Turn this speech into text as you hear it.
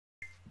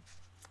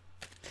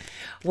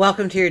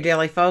Welcome to your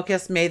daily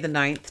focus, May the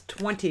 9th,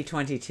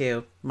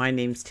 2022. My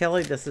name's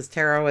Tilly. This is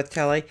Tarot with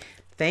Tilly.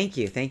 Thank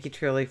you. Thank you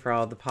truly for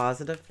all the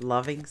positive,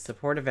 loving,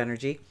 supportive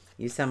energy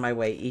you send my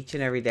way each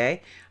and every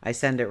day. I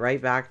send it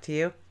right back to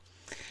you.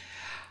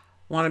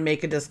 Want to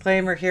make a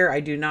disclaimer here.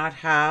 I do not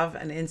have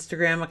an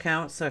Instagram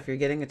account, so if you're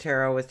getting a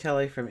Tarot with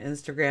Tilly from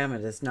Instagram,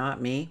 it is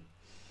not me.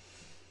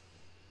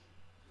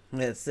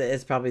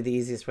 It's probably the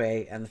easiest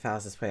way and the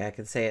fastest way I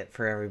can say it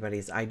for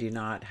everybody's. I do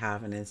not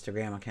have an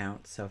Instagram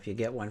account, so if you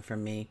get one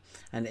from me,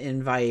 an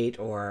invite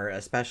or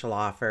a special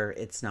offer,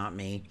 it's not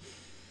me.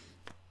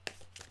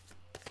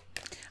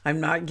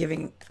 I'm not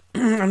giving,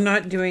 I'm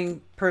not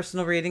doing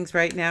personal readings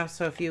right now,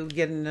 so if you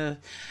get a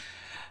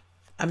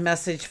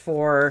message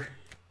through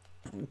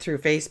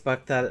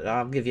Facebook that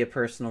I'll give you a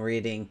personal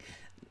reading,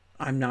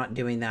 I'm not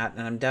doing that,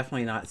 and I'm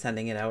definitely not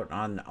sending it out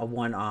on a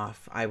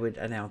one-off. I would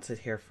announce it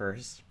here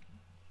first.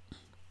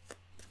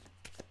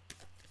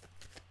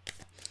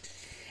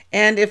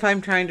 And if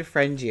I'm trying to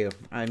friend you,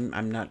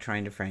 I'm not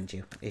trying to friend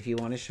you. If you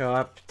want to show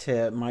up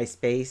to my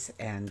space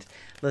and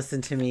listen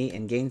to me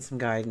and gain some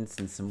guidance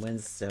and some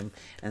wisdom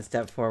and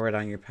step forward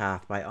on your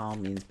path, by all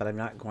means, but I'm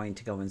not going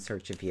to go in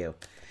search of you.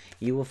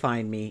 You will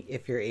find me.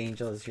 If your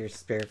angels, your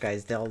spirit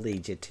guides, they'll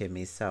lead you to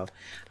me. So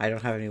I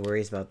don't have any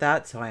worries about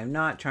that. So I am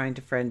not trying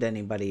to friend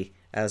anybody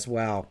as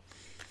well.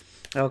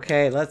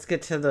 Okay, let's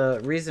get to the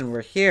reason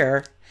we're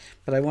here.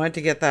 But I wanted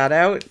to get that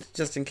out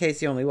just in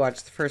case you only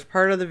watched the first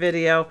part of the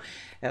video.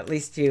 At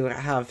least you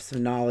have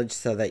some knowledge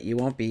so that you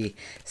won't be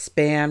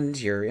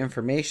spammed. Your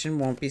information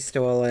won't be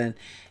stolen.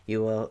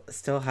 You will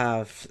still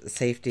have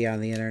safety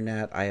on the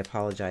internet. I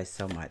apologize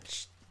so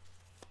much.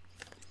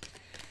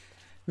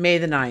 May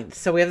the 9th.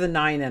 So we have the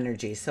 9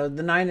 energy. So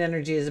the 9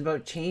 energy is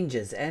about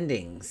changes,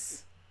 endings,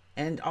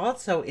 and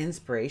also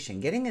inspiration,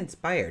 getting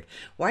inspired.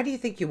 Why do you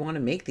think you want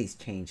to make these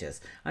changes?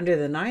 Under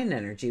the 9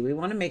 energy, we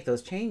want to make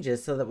those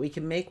changes so that we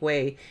can make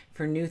way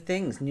for new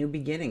things, new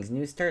beginnings,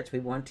 new starts. We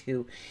want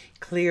to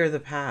clear the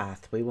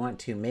path. We want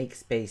to make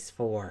space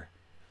for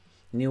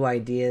new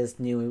ideas,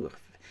 new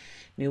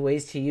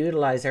ways to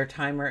utilize our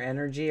time, our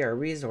energy, our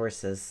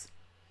resources.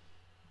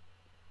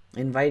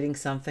 Inviting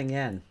something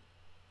in.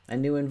 A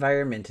new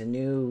environment, a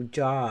new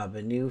job,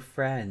 a new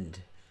friend,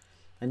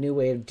 a new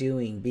way of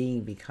doing,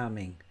 being,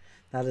 becoming.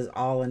 That is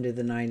all under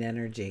the 9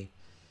 energy.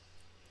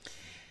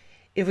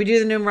 If we do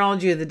the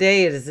numerology of the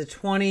day, it is the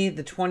 20.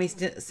 The 20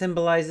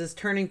 symbolizes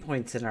turning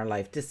points in our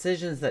life,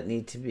 decisions that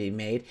need to be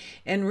made,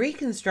 and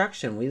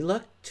reconstruction. We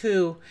look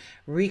to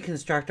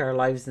reconstruct our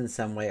lives in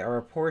some way, or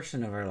a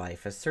portion of our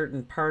life, a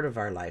certain part of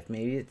our life.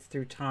 Maybe it's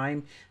through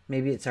time,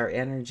 maybe it's our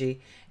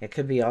energy. It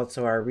could be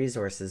also our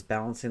resources,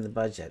 balancing the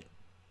budget.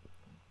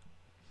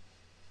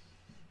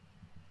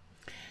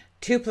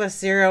 2 plus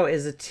 0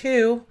 is a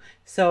 2,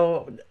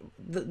 so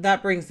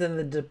that brings in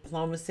the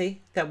diplomacy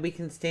that we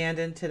can stand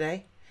in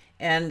today,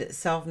 and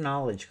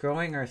self-knowledge,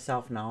 growing our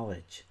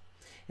self-knowledge.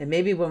 And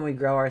maybe when we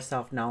grow our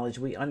self-knowledge,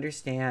 we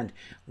understand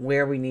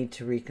where we need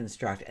to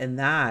reconstruct, and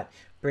that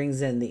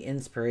brings in the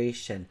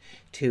inspiration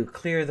to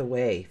clear the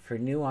way for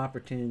new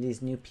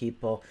opportunities, new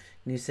people,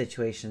 new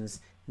situations,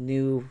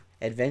 new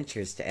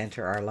adventures to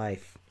enter our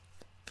life.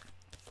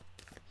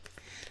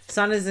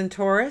 Sun is in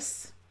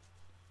Taurus.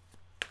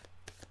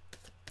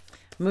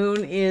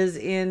 Moon is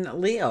in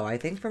Leo. I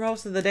think for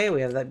most of the day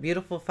we have that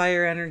beautiful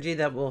fire energy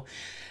that will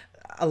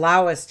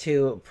allow us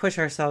to push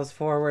ourselves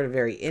forward, a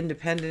very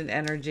independent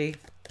energy,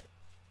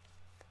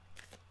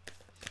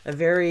 a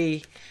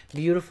very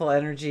beautiful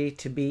energy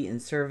to be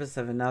in service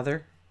of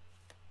another.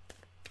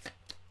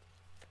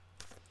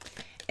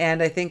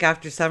 And I think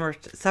after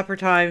supper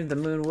time, the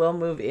moon will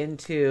move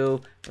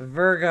into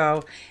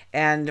Virgo,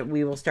 and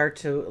we will start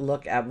to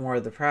look at more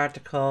of the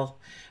practical,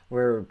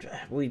 where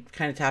we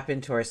kind of tap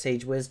into our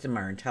sage wisdom,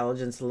 our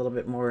intelligence a little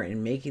bit more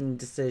in making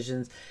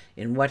decisions,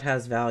 in what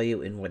has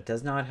value, in what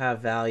does not have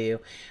value.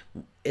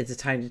 It's a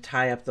time to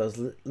tie up those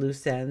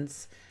loose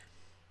ends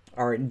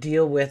or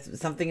deal with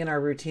something in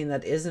our routine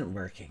that isn't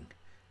working.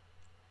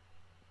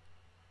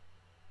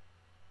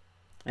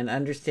 And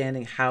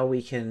understanding how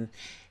we can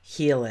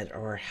heal it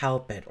or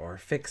help it or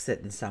fix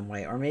it in some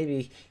way, or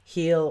maybe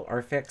heal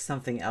or fix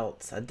something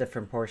else, a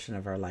different portion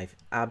of our life.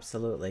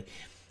 Absolutely.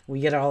 We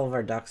get all of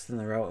our ducks in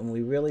the row and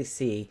we really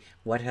see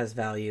what has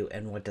value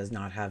and what does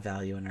not have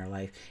value in our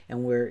life.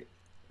 And we're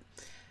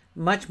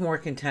much more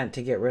content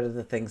to get rid of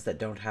the things that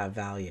don't have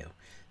value.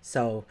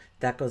 So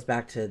that goes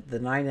back to the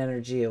 9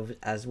 energy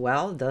as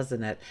well,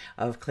 doesn't it?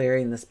 Of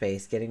clearing the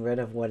space, getting rid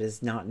of what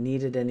is not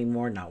needed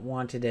anymore, not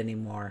wanted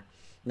anymore,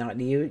 not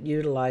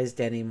utilized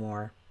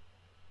anymore.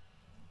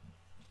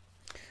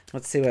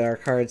 Let's see what our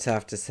cards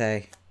have to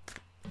say.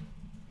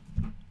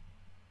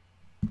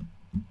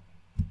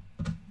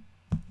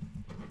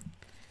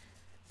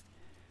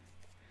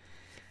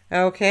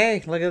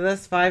 Okay, look at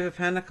this, 5 of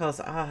Pentacles.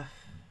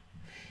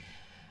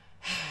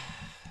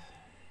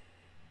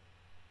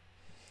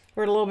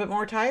 We're a little bit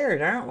more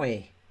tired, aren't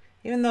we?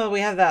 Even though we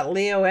have that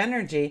Leo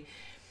energy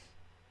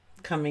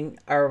coming,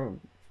 or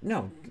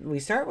no, we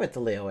start with the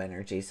Leo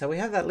energy. So we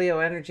have that Leo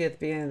energy at the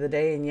beginning of the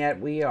day, and yet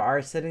we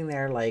are sitting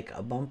there like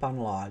a bump on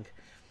a log.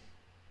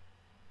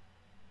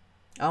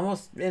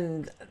 Almost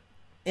in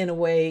a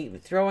way,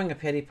 throwing a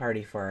pity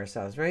party for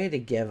ourselves, ready to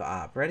give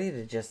up, ready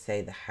to just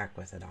say the heck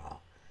with it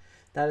all.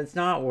 That it's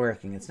not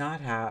working, it's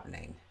not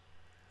happening.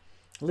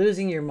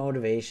 Losing your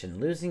motivation,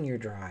 losing your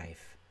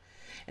drive.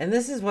 And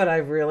this is what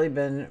I've really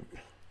been,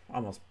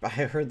 I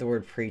heard the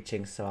word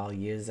preaching, so I'll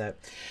use it.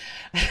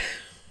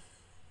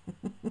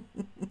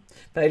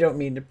 But I don't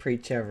mean to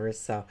preach ever,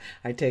 so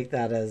I take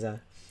that as a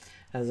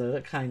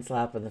kind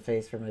slap in the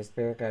face from my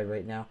spirit guide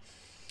right now.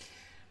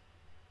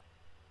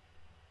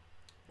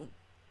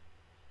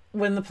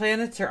 When the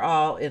planets are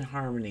all in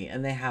harmony,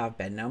 and they have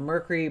been. Now,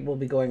 Mercury will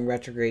be going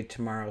retrograde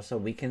tomorrow, so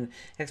we can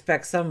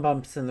expect some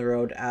bumps in the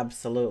road,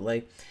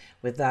 absolutely,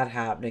 with that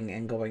happening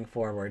and going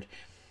forward.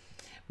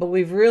 But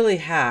we've really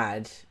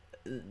had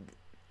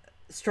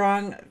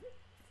strong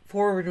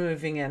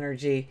forward-moving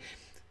energy.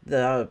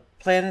 The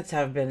planets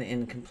have been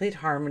in complete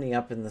harmony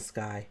up in the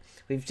sky.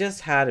 We've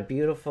just had a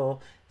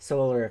beautiful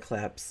solar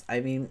eclipse. I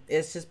mean,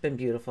 it's just been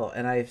beautiful,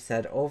 and I've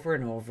said over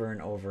and over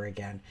and over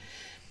again,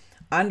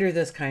 under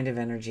this kind of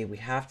energy, we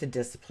have to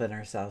discipline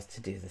ourselves to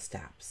do the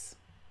steps,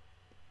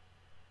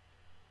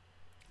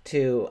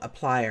 to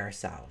apply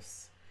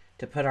ourselves,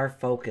 to put our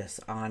focus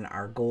on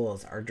our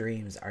goals, our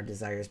dreams, our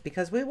desires,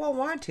 because we won't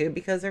want to,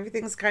 because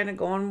everything's kind of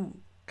going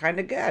kind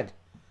of good.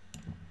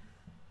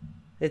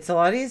 It's a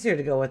lot easier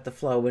to go with the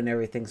flow when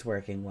everything's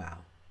working well.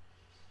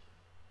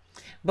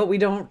 But we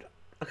don't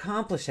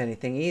accomplish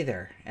anything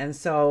either. And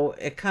so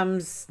it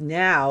comes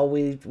now,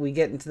 we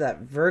get into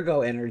that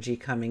Virgo energy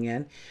coming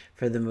in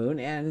for the moon,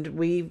 and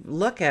we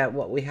look at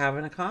what we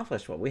haven't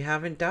accomplished, what we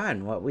haven't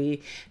done, what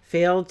we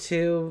failed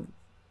to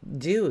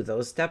do.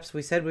 Those steps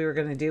we said we were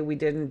going to do, we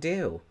didn't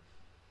do.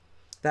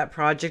 That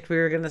project we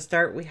were going to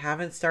start, we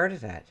haven't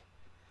started it.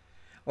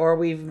 Or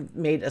we've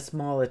made a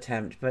small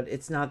attempt, but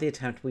it's not the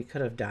attempt we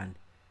could have done.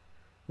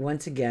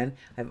 Once again,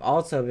 I've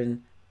also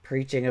been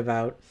preaching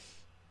about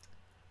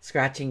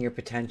scratching your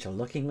potential,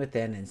 looking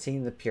within and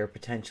seeing the pure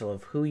potential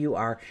of who you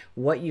are,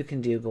 what you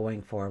can do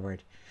going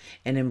forward,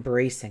 and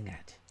embracing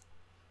it.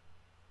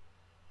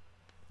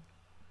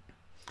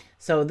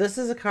 So this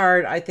is a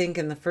card, I think,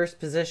 in the first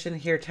position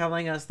here,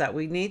 telling us that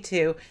we need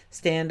to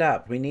stand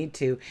up. We need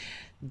to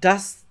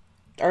dust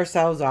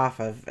ourselves off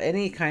of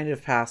any kind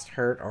of past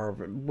hurt, or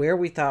where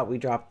we thought we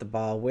dropped the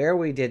ball, where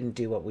we didn't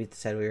do what we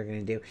said we were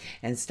going to do,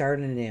 and start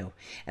anew.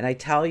 And I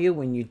tell you,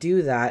 when you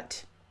do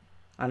that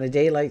on a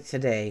day like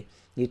today,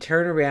 you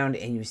turn around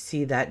and you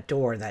see that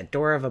door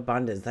of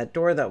abundance, that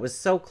door that was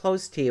so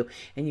close to you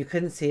and you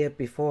couldn't see it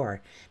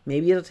before.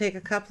 Maybe it'll take a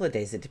couple of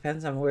days. It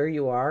depends on where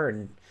you are.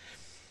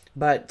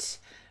 But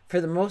for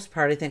the most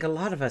part, I think a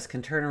lot of us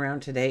can turn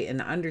around today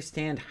and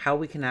understand how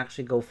we can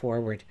actually go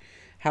forward,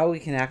 how we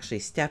can actually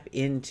step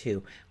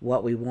into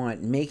what we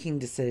want, making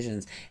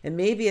decisions. And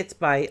maybe it's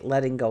by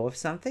letting go of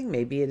something.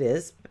 Maybe it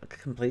is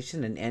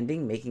completion and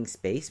ending, making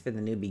space for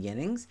the new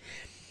beginnings.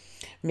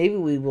 Maybe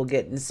we will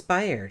get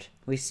inspired.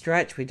 We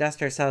stretch, we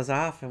dust ourselves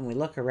off, and we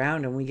look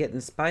around and we get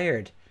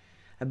inspired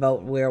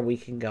about where we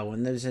can go.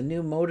 And there's a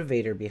new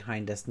motivator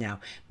behind us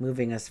now,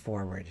 moving us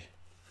forward.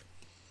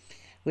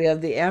 We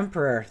have the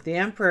Emperor. The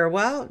Emperor,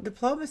 well,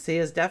 diplomacy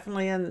is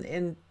definitely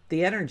in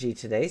the energy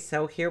today.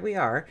 So here we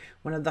are,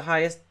 one of the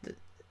highest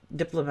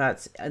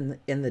diplomats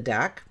in the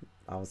deck.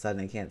 All of a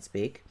sudden I can't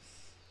speak.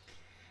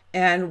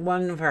 And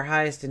one of our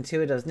highest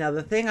intuitives. Now,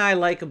 the thing I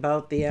like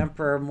about the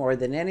Emperor more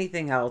than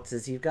anything else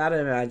is you've got to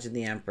imagine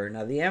the Emperor.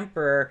 Now, the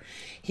Emperor,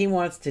 he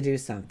wants to do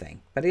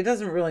something, but he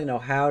doesn't really know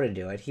how to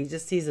do it. He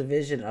just sees a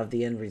vision of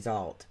the end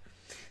result.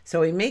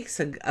 So he makes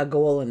a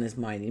goal in his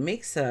mind. He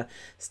makes a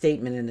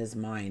statement in his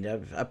mind,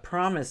 a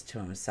promise to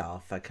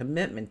himself, a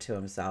commitment to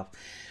himself,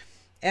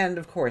 and,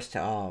 of course,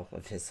 to all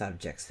of his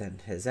subjects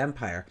and his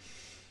empire,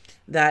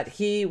 that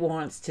he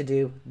wants to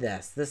do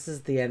this. This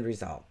is the end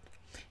result.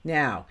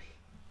 Now,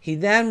 he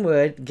then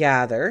would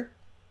gather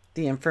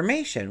the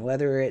information,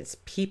 whether it's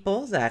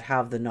people that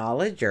have the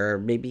knowledge, or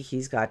maybe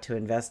he's got to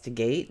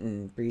investigate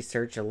and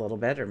research a little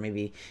bit, or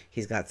maybe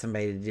he's got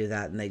somebody to do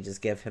that and they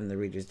just give him the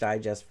Reader's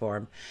Digest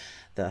form,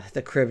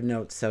 the crib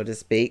notes, so to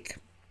speak.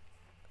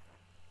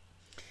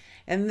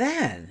 And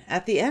then,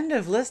 at the end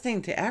of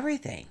listening to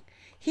everything,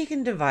 he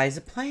can devise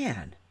a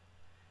plan.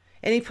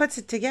 And he puts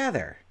it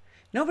together.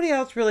 Nobody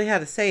else really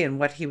had a say in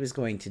what he was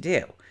going to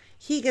do.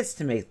 He gets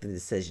to make the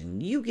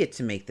decision. You get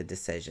to make the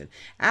decision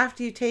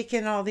after you take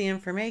in all the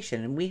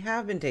information. And we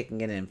have been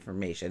taking in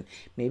information.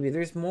 Maybe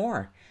there's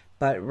more.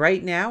 But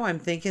right now, I'm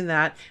thinking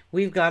that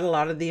we've got a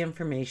lot of the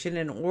information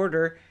in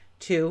order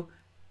to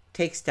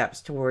take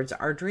steps towards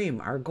our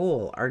dream, our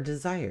goal, our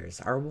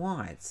desires, our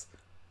wants.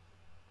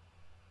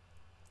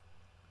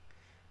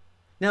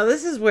 Now,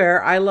 this is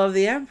where I love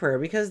the Emperor,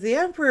 because the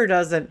Emperor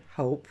doesn't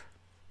hope.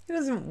 He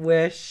doesn't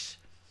wish.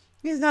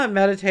 He's not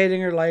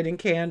meditating or lighting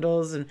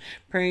candles and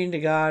praying to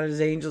God, his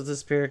angels, his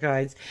spirit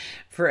guides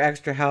for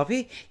extra help.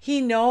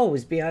 He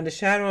knows beyond a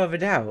shadow of a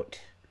doubt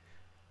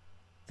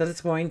that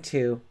it's going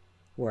to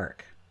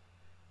work.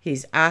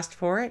 He's asked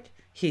for it.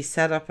 He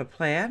set up a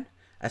plan,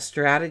 a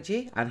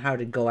strategy on how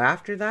to go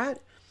after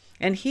that.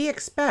 And he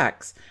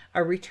expects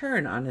a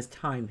return on his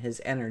time,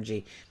 his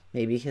energy,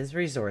 maybe his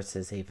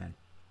resources even.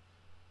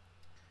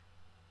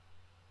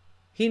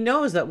 He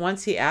knows that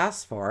once he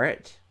asks for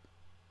it,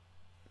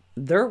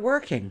 they're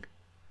working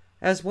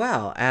as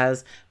well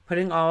as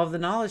putting all of the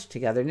knowledge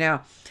together.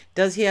 Now,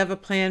 does he have a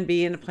plan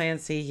B and a plan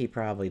C? He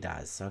probably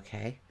does,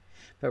 okay?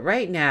 But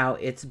right now,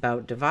 it's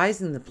about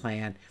devising the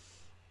plan.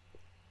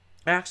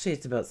 Actually,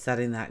 it's about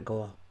setting that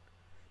goal.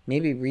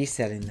 Maybe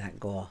resetting that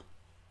goal.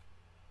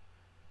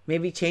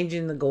 Maybe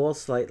changing the goal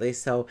slightly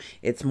so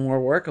it's more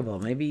workable.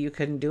 Maybe you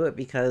couldn't do it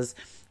because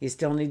you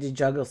still need to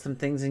juggle some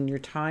things in your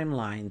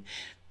timeline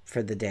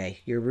for the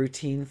day, your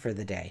routine for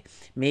the day.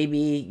 Maybe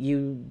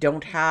you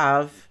don't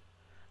have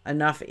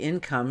enough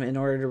income in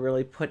order to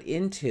really put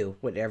into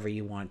whatever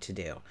you want to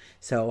do.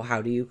 So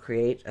how do you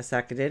create a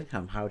second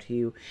income? How do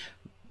you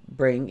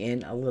bring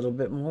in a little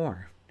bit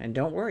more? And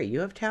don't worry,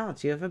 you have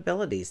talents, you have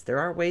abilities. There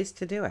are ways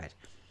to do it.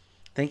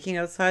 Thinking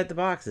outside the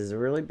box is a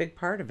really big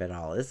part of it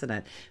all, isn't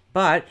it?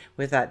 But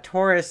with that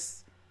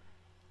Taurus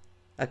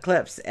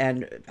eclipse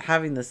and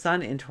having the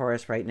sun in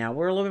Taurus right now,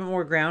 we're a little bit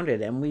more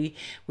grounded, and we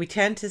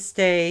tend to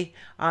stay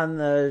on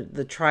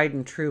the tried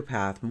and true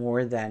path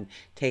more than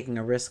taking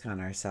a risk on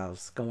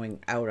ourselves, going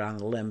out on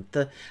a limb.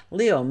 The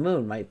Leo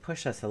moon might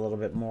push us a little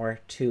bit more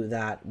to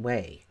that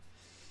way.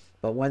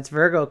 But once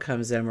Virgo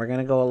comes in, we're going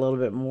to go a little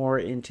bit more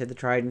into the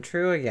tried and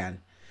true again.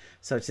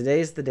 So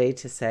today's the day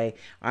to say,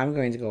 I'm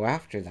going to go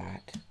after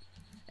that.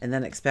 And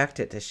then expect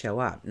it to show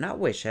up. Not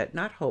wish it,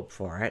 not hope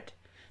for it.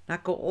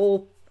 Not go,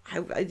 oh,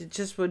 I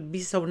just would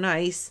be so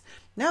nice.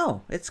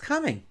 No, it's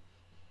coming.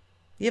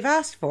 You've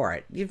asked for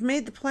it. You've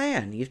made the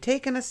plan. You've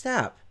taken a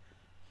step.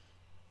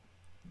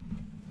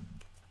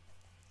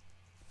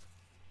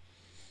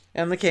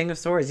 And the King of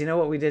Swords. You know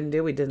what we didn't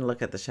do? We didn't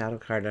look at the shadow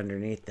card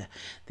underneath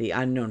the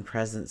unknown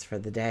presence for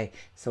the day.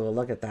 So we'll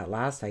look at that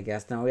last, I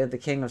guess. Now we have the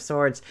King of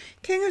Swords.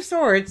 King of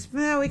Swords,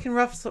 well, we can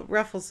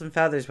ruffle some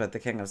feathers with the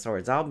King of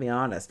Swords. I'll be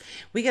honest.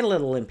 We get a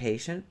little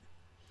impatient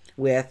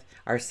with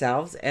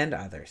ourselves and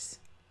others.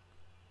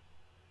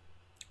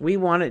 We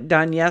want it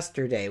done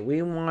yesterday.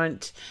 We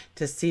want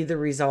to see the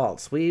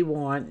results. We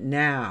want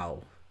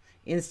now.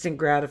 Instant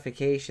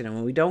gratification. And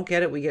when we don't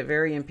get it, we get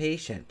very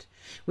impatient.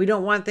 We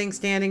don't want things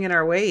standing in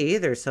our way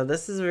either. So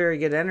this is a very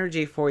good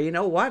energy for, you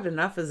know what?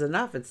 Enough is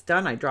enough. It's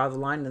done. I draw the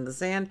line in the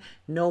sand.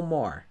 No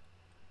more.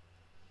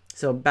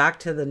 So back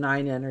to the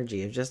 9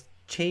 energy of just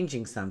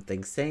changing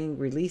something, saying,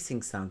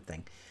 releasing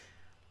something,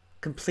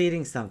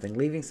 completing something,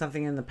 leaving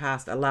something in the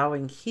past,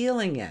 allowing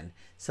healing in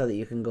so that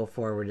you can go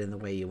forward in the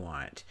way you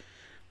want.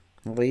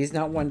 Well, he's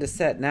not one to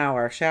sit. Now,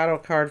 our shadow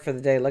card for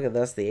the day, look at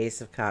this, the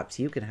Ace of Cups.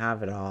 You can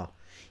have it all.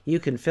 You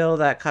can fill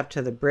that cup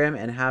to the brim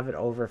and have it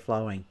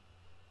overflowing.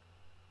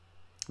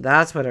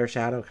 That's what our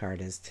shadow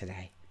card is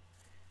today.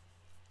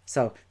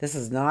 So this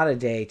is not a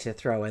day to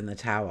throw in the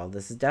towel.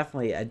 This is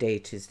definitely a day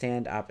to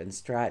stand up and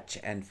stretch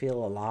and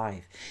feel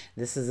alive.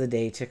 This is a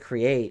day to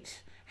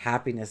create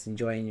happiness and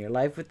joy in your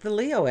life. With the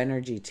Leo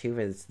energy too,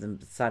 as the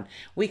sun,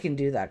 we can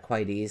do that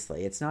quite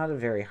easily. It's not a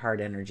very hard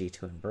energy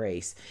to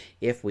embrace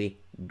if we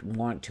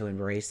want to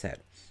embrace it.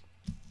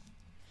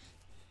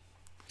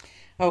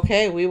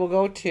 Okay, we will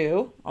go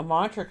to a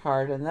mantra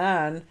card, and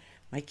then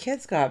my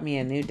kids got me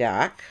a new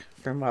deck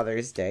for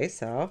Mother's Day,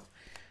 so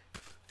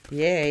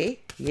yay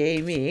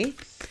me.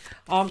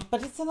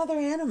 But it's another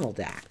animal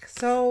deck,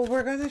 so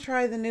we're going to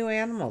try the new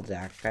animal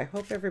deck. I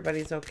hope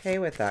everybody's okay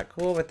with that,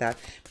 cool with that.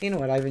 You know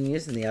what, I've been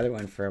using the other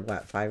one for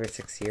what, 5 or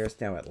 6 years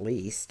now at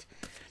least,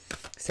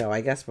 so I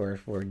guess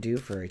we're due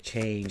for a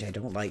change. I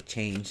don't like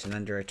change, and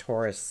under a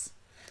Taurus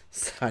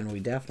sun we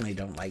definitely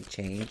don't like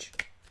change.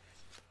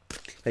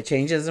 But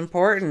change is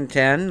important,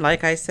 and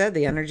like I said,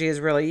 the energy is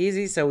really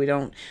easy, so we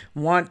don't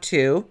want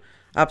to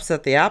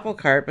upset the apple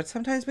cart, but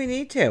sometimes we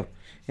need to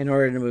in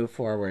order to move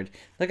forward.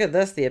 Look at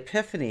this, the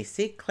epiphany.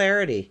 Seek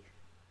clarity.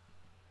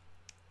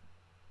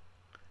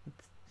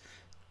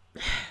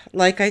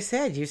 Like I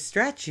said, you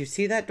stretch, you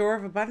see that door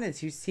of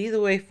abundance, you see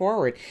the way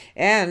forward.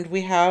 And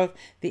we have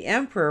the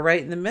Emperor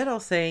right in the middle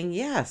saying,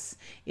 yes,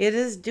 it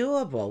is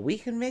doable. We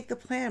can make the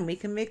plan. We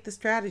can make the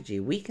strategy.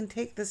 We can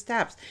take the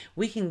steps.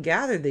 We can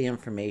gather the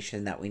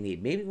information that we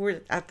need. Maybe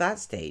we're at that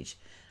stage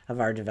of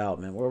our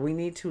development where we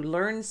need to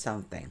learn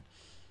something.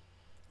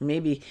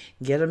 Maybe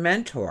get a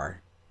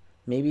mentor.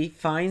 Maybe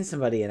find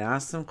somebody and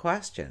ask some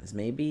questions.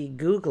 Maybe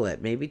Google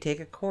it. Maybe take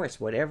a course,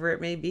 whatever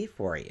it may be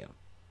for you.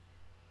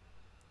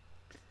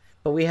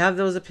 But we have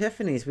those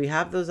epiphanies. We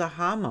have those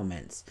aha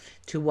moments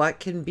to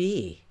what can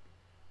be.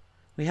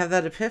 We have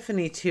that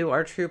epiphany to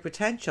our true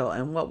potential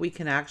and what we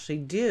can actually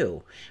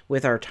do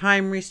with our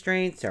time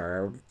restraints,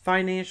 our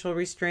financial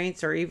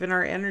restraints, or even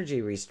our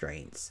energy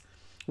restraints.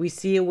 We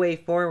see a way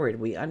forward.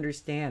 We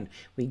understand.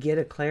 We get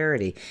a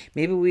clarity.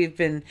 Maybe we've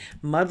been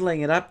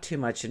muddling it up too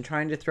much and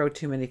trying to throw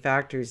too many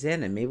factors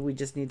in, and maybe we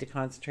just need to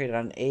concentrate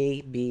on A,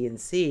 B, and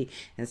C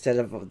instead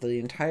of the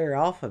entire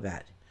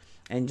alphabet.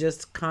 and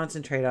just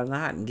concentrate on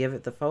that and give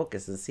it the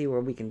focus and see where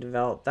we can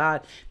develop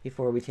that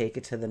before we take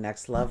it to the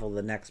next level,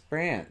 the next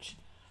branch.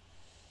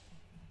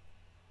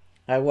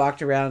 I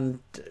walked around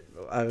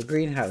a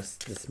greenhouse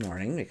this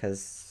morning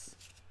because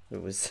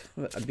it was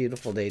a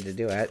beautiful day to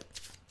do it.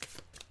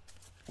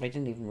 I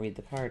didn't even read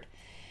the card.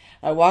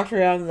 I walked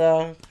around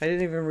I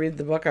didn't even read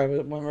the book. I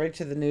went right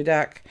to the new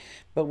deck.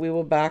 But we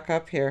will back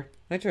up here.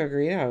 I went to a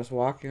greenhouse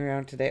walking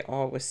around today.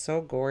 Oh, it was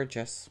so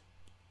gorgeous.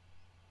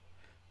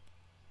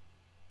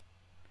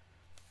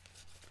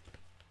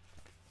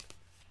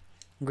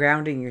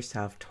 Grounding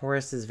yourself.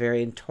 Taurus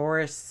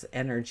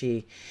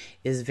energy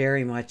is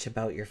very much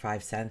about your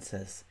five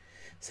senses.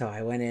 So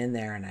I went in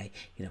there and I,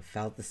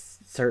 felt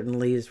certain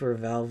leaves were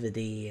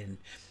velvety, and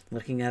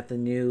looking at the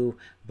new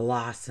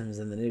blossoms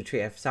and the new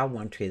tree. I saw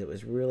one tree that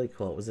was really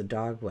cool. It was a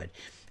dogwood,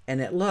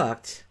 and it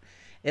looked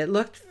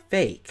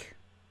fake.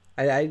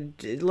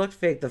 It looked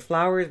fake. The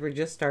flowers were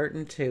just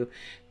starting to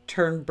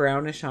turn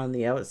brownish on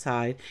the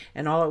outside,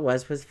 and all it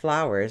was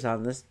flowers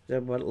on this,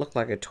 what looked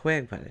like a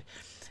twig, but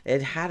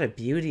it had a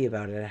beauty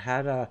about it. It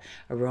had a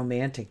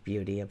romantic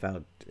beauty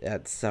about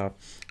it. So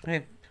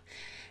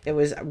it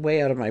was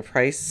way out of my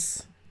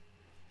price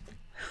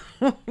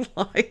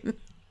line.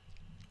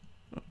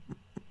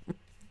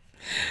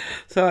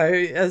 So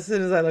as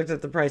soon as I looked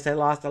at the price, I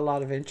lost a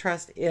lot of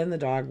interest in the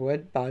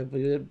dogwood, I'll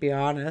be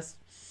honest.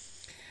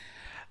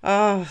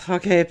 Oh,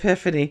 okay,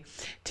 epiphany.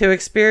 To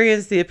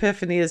experience the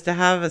epiphany is to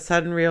have a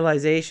sudden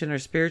realization or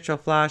spiritual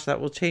flash that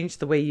will change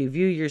the way you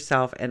view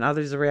yourself and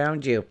others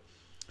around you.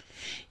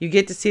 You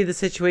get to see the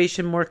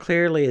situation more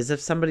clearly, as if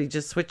somebody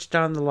just switched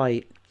on the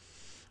light.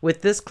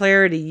 With this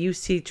clarity, you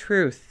see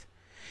truth.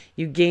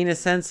 You gain a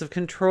sense of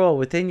control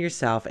within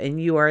yourself,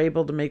 and you are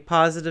able to make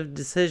positive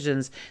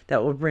decisions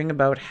that will bring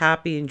about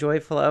happy and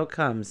joyful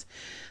outcomes.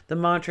 The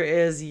mantra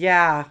is,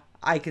 yeah,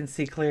 I can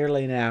see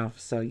clearly now.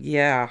 So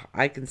yeah,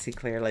 I can see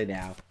clearly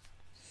now.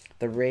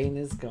 The rain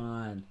is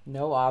gone.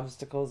 No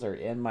obstacles are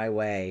in my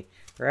way,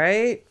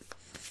 right?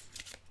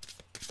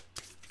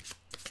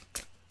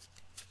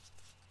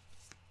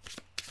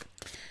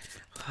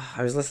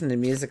 I was listening to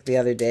music the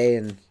other day,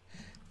 and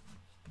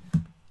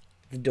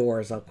the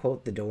Doors, I'll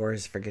quote the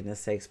Doors for goodness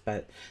sakes,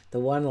 but the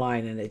one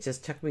line, and it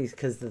just took me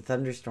because the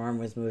thunderstorm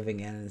was moving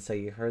in, and so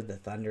you heard the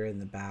thunder in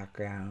the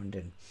background,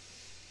 and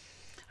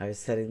I was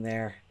sitting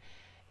there,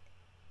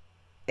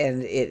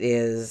 and it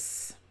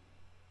is,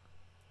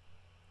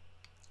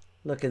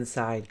 look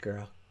inside,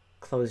 girl.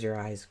 Close your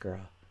eyes,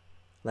 girl.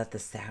 Let the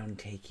sound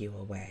take you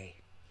away.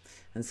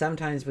 And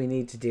sometimes we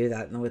need to do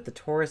that. And with the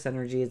Taurus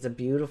energy, it's a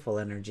beautiful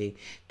energy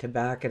to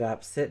back it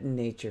up. Sit in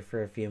nature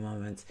for a few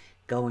moments.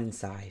 Go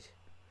inside.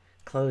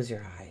 Close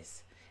your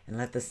eyes and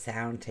let the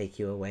sound take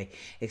you away.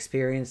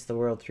 Experience the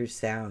world through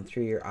sound,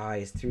 through your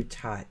eyes, through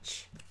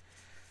touch.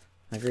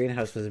 My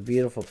greenhouse was a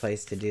beautiful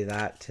place to do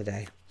that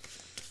today.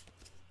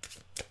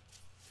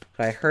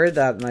 I heard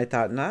that and I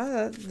thought,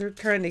 nah, they're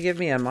trying to give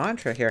me a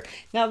mantra here.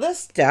 Now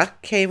this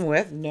deck came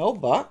with no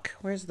book.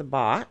 Where's the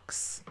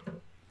box?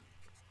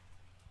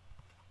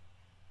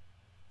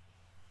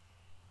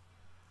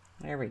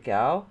 There we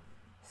go.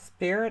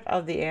 Spirit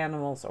of the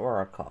Animals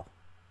Oracle.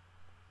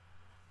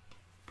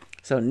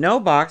 So no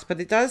box, but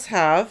it does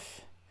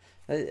have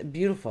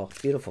beautiful,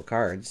 beautiful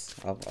cards.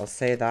 I'll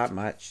say that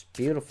much.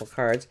 Beautiful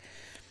cards.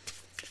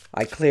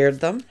 I cleared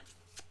them.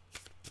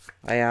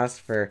 I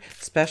asked for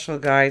special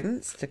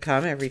guidance to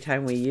come every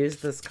time we use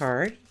this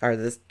card, or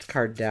this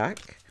card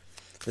deck,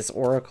 this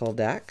oracle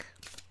deck.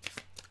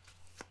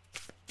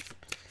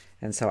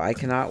 And so I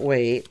cannot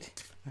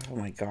wait. Oh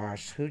my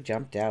gosh, who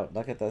jumped out?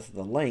 Look at this,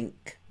 the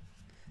link.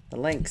 The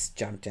links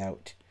jumped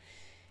out.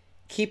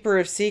 Keeper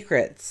of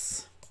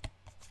Secrets.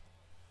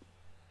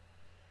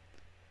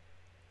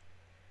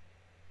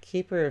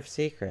 Keeper of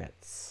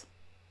Secrets.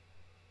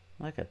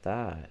 Look at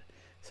that.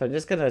 So I'm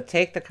just going to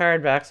take the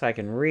card back so I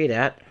can read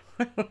it.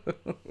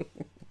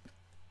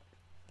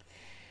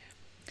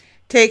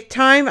 Take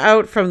time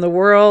out from the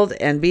world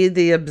and be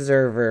the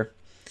observer.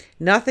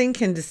 Nothing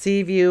can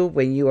deceive you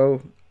when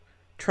you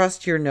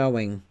trust your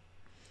knowing.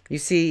 You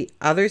see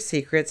other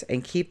secrets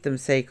and keep them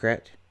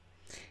sacred.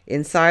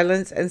 In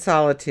silence and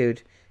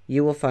solitude,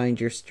 you will find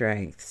your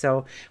strength.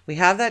 So we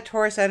have that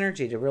Taurus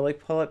energy to really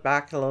pull it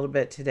back a little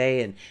bit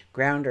today and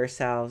ground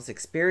ourselves,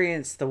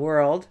 experience the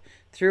world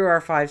through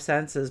our five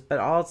senses, but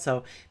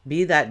also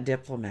be that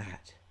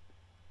diplomat.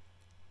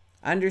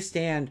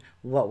 Understand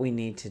what we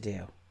need to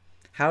do,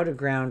 how to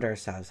ground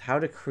ourselves, how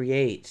to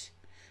create,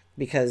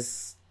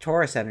 because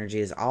Taurus energy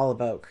is all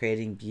about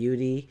creating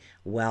beauty,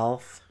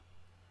 wealth.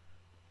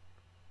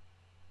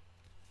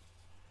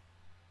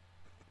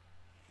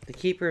 The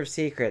Keeper of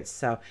Secrets.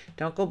 So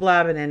don't go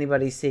blabbing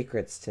anybody's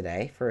secrets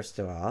today, first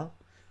of all.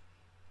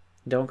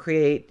 Don't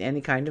create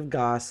any kind of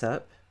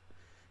gossip.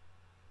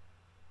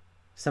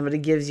 Somebody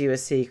gives you a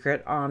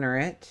secret, honor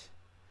it.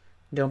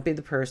 Don't be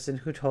the person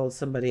who told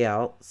somebody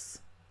else.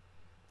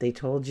 They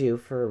told you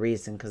for a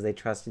reason because they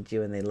trusted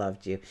you and they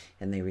loved you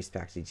and they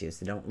respected you.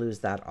 So don't lose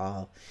that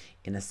all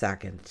in a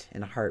second,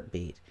 in a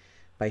heartbeat,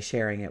 by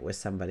sharing it with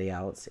somebody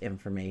else,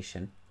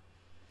 information.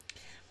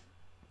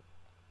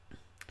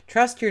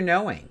 Trust your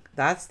knowing.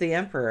 That's the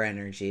Emperor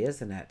energy,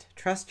 isn't it?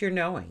 Trust your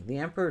knowing. The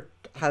Emperor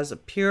has a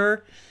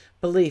pure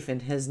belief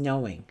in his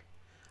knowing.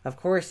 Of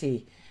course,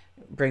 he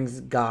brings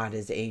God,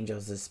 his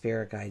angels, his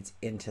spirit guides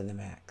into the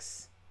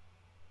mix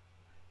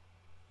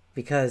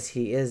because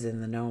he is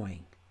in the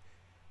knowing.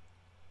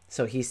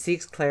 So he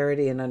seeks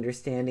clarity and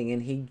understanding,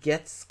 and he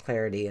gets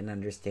clarity and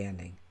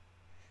understanding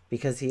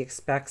because he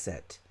expects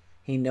it.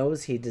 He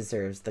knows he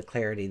deserves the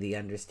clarity, the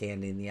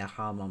understanding, the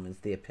aha moments,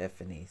 the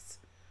epiphanies.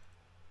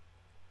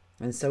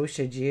 And so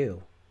should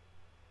you.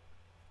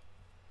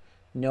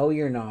 Know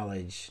your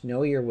knowledge.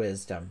 Know your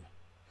wisdom.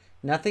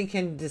 Nothing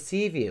can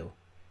deceive you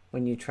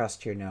when you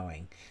trust your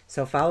knowing.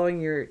 So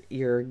following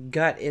your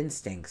gut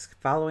instincts,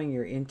 following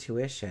your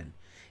intuition.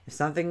 If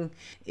something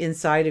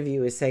inside of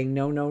you is saying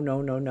no, no,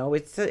 no, no, no,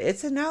 it's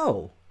a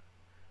no.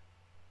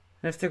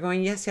 And if they're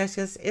going yes, yes,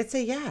 yes, it's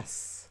a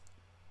yes.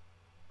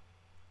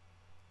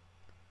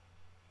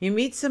 You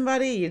meet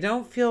somebody, you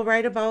don't feel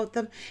right about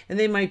them, and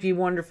they might be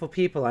wonderful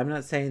people. I'm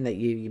not saying that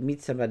you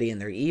meet somebody and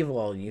they're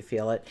evil and you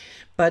feel it,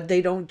 but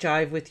they don't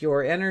jive with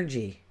your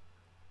energy.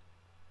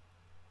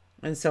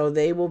 And so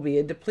they will be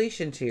a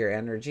depletion to your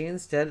energy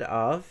instead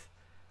of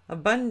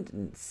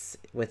abundance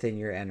within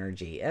your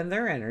energy and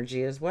their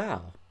energy as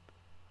well.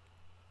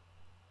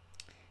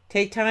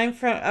 Take time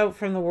out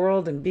from the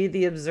world and be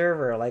the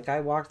observer. Like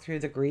I walked through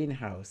the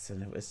greenhouse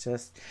and it was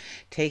just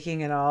taking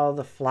in all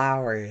the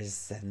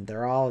flowers, and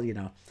they're all,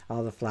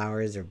 all the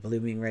flowers are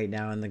blooming right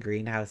now in the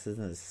greenhouses,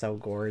 and it's so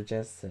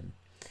gorgeous. And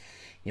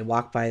you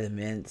walk by the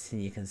mints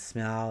and you can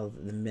smell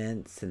the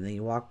mints, and then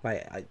you walk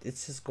by,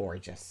 it's just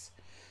gorgeous.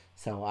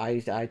 So I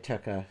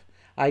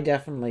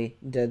definitely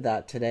did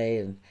that today,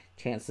 and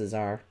chances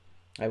are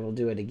I will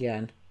do it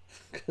again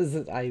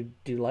because I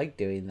do like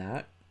doing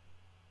that.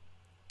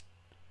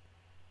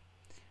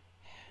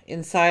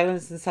 In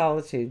silence and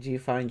solitude, you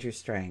find your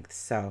strength.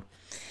 So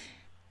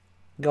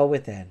go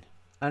within.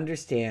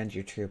 Understand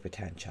your true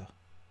potential.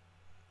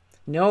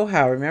 Know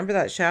how. Remember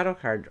that shadow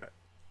card.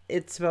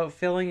 It's about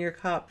filling your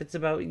cup. It's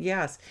about,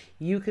 yes,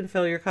 you can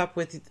fill your cup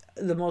with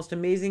the most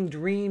amazing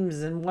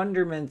dreams and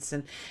wonderments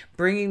and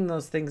bringing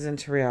those things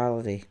into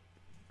reality.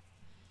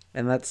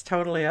 And that's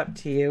totally up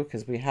to you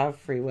because we have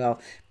free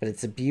will. But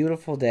it's a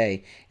beautiful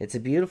day. It's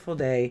a beautiful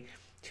day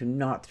to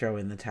not throw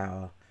in the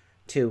towel.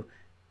 To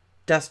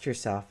dust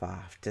yourself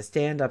off, to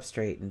stand up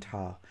straight and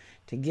tall,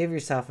 to give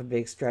yourself a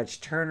big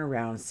stretch, turn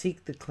around,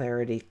 seek the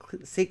clarity,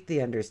 seek the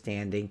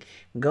understanding,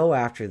 go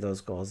after those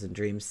goals and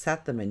dreams,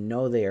 set them and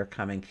know they are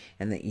coming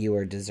and that you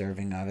are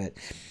deserving of it.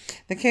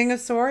 The King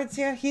of Swords,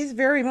 yeah, he's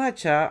very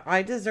much,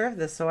 I deserve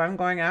this, so I'm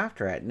going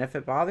after it. And if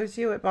it bothers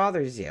you, it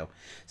bothers you.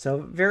 So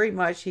very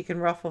much he can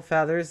ruffle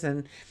feathers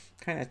and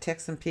kind of tick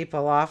some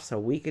people off. So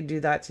we could do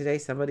that today.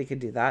 Somebody could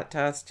do that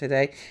to us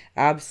today.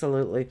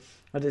 Absolutely.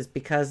 But it's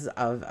because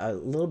of a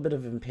little bit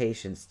of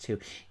impatience to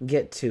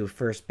get to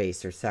first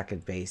base or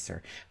second base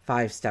or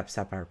 5 steps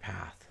up our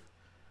path.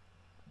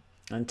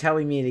 Until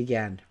we meet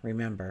again,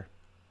 remember,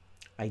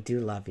 I do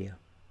love you.